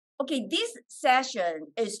Okay, this session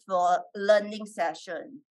is for learning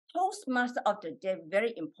session. Toastmaster of the day,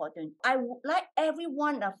 very important. I would like every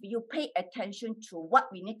one of you pay attention to what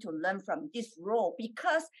we need to learn from this role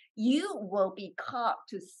because you will be called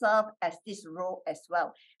to serve as this role as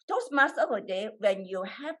well. Toastmaster of the day, when you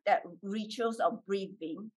have that rituals of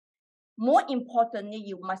breathing, more importantly,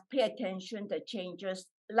 you must pay attention to changes,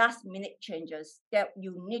 last minute changes that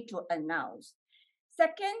you need to announce.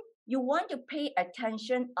 Second, you want to pay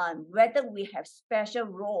attention on whether we have special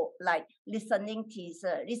role like listening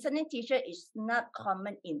teaser. Listening teaser is not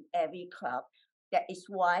common in every club. That is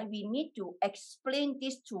why we need to explain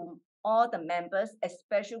this to all the members,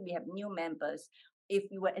 especially we have new members. If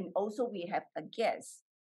you were, and also we have a guest.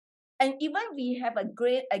 And even we have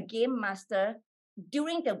a game master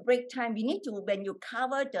during the break time, we need to, when you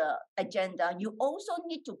cover the agenda, you also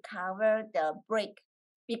need to cover the break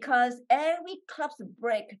because every club's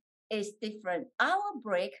break is different. Our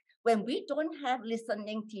break, when we don't have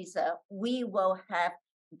listening teaser, we will have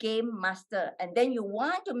game master. And then you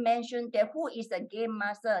want to mention that who is the game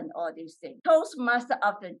master and all these things. Toastmaster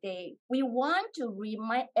of the day, we want to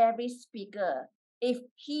remind every speaker if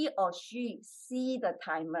he or she see the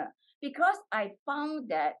timer because I found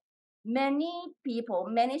that many people,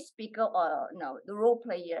 many speaker or the role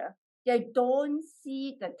player, they don't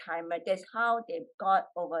see the timer. That's how they got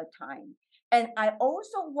over time. And I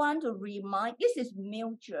also want to remind, this is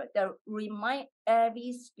mutual, that remind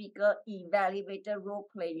every speaker, evaluator, role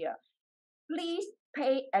player, please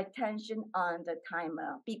pay attention on the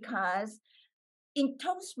timer because in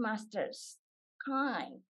Toastmasters,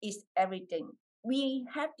 time is everything. We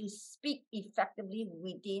have to speak effectively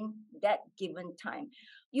within that given time.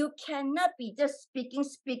 You cannot be just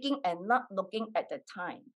speaking, and not looking at the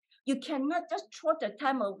time. You cannot just throw the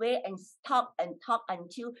time away and talk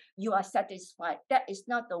until you are satisfied. That is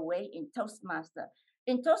not the way in Toastmaster.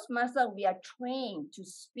 In Toastmaster, we are trained to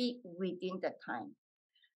speak within the time.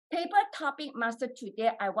 Paper topic master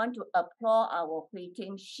today, I want to applaud our Hui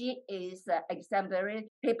Ting. She is an exemplary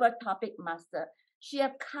paper topic master. She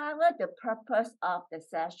have covered the purpose of the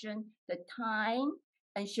session, the time,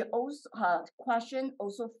 and she also her question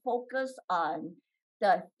also focus on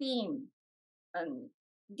the theme.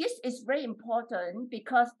 This is very important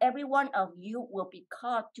because every one of you will be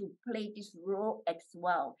called to play this role as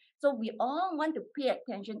well. So we all want to pay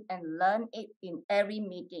attention and learn it in every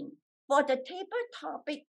meeting. For the paper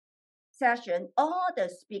topic session, all the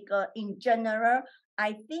speaker in general,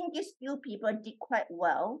 I think these few people did quite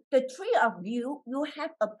well. The three of you, you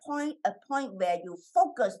have a point where you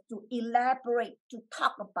focus to elaborate, to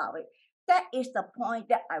talk about it. That is the point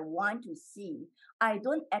that I want to see. I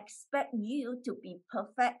don't expect you to be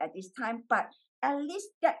perfect at this time, but at least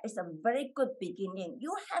that is a very good beginning.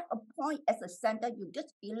 You have a point as a center, you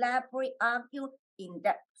just elaborate, argue in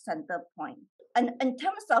that center point. And in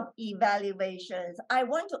terms of evaluations, I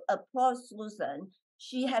want to applaud Susan.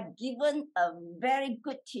 She had given a very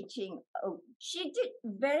good teaching. She did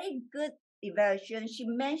very good evaluation. She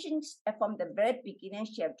mentioned from the very beginning,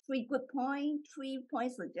 she had 3 good points,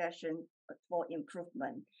 3-point suggestions for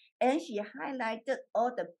improvement. And she highlighted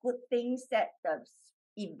all the good things that the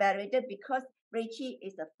evaluator, because Richie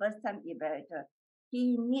is the first-time evaluator,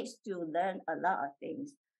 he needs to learn a lot of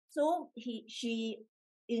things. So she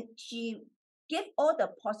gave all the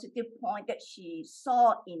positive point that she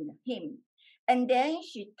saw in him. And then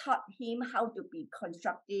she taught him how to be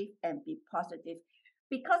constructive and be positive.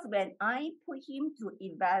 Because when I put him to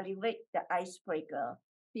evaluate the icebreaker,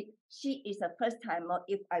 she is a first timer.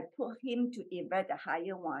 If I put him to evaluate the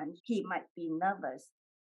higher one, he might be nervous.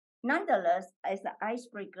 Nonetheless, as an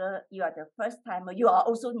icebreaker, you are the first timer, you are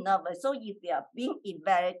also nervous. So if you are being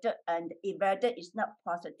evaluated and the evaluator is not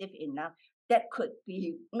positive enough, that could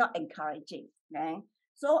be not encouraging. Right?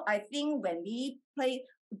 So I think when we play,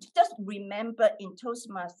 just remember in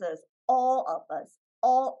Toastmasters, all of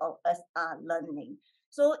us are learning.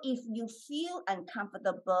 So if you feel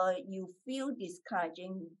uncomfortable, you feel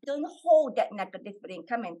discouraging, don't hold that negative feeling.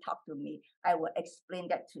 Come and talk to me. I will explain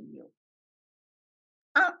that to you.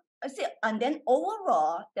 And then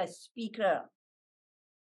overall, the speaker,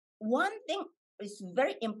 one thing is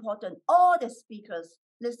very important. All the speakers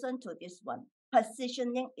listen to this one.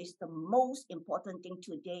 Positioning is the most important thing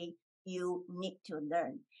today you need to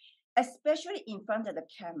learn, especially in front of the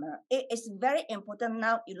camera. It is very important.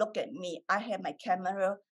 Now you look at me. I have my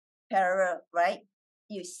camera parallel, right?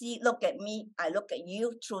 You see, look at me, I look at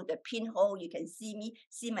you through the pinhole. You can see me,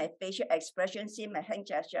 see my facial expression, see my hand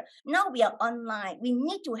gesture. Now we are online. We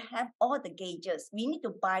need to have all the gauges. We need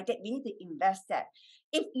to buy that. We need to invest that.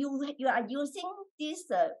 If you are using this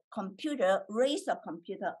computer, raise the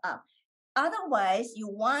computer up. Otherwise, you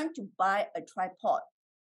want to buy a tripod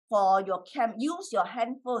for your use your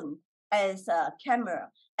handphone as a camera,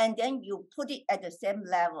 and then you put it at the same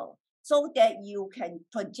level so that you can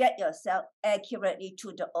project yourself accurately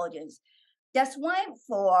to the audience. That's why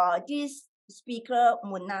for this speaker,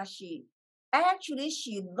 Munashi, actually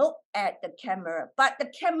she looked at the camera, but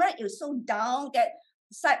the camera is so down that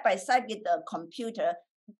side by side with the computer,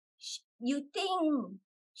 you think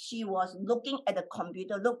she was looking at the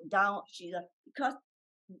computer, look down, because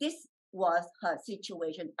this was her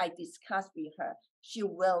situation. I discussed with her. She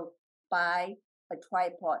will buy a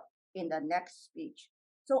tripod in the next speech.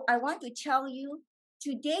 So I want to tell you,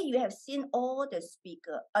 today you have seen all the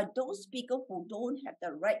speakers. Those speakers who don't have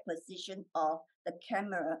the right position of the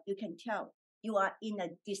camera, you can tell you are in a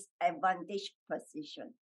disadvantaged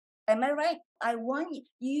position. Am I right? I want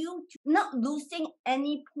you to not losing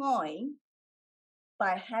any point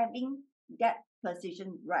by having that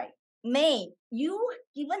position right. May, you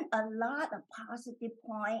given a lot of positive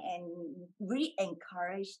point and really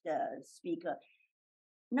encourage the speaker.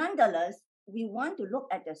 Nonetheless, we want to look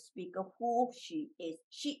at the speaker who she is.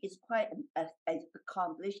 She is quite an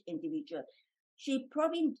accomplished individual. She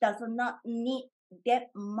probably does not need that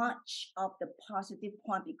much of the positive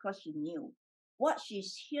point because she knew. What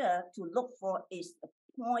she's here to look for is a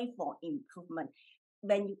point for improvement.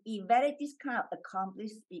 When you evaluate this kind of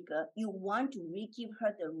accomplished speaker, you want to give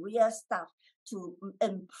her the real stuff to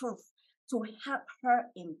improve, to help her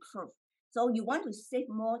improve. So you want to save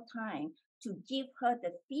more time to give her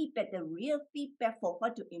the feedback, the real feedback for her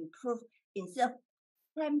to improve instead of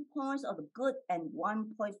 10 points of good and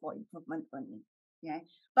 1 point for improvement only. Yeah.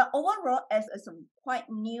 But overall, as a quite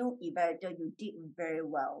new evaluator, you did very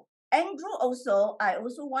well. Andrew also, I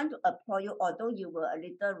also want to applaud you, although you were a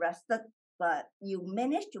little rested, but you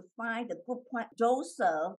managed to find the good point.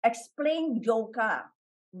 Joseph explained yoga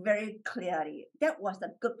very clearly. That was a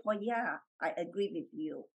good point. Yeah, I agree with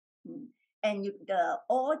you. And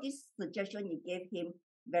all these suggestions you gave him,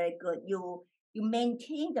 very good. You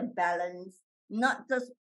maintain the balance, not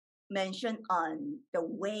just mention on the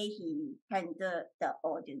way he handled the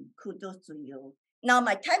audience. Kudos to you. Now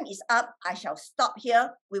my time is up. I shall stop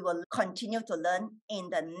here. We will continue to learn in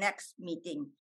the next meeting.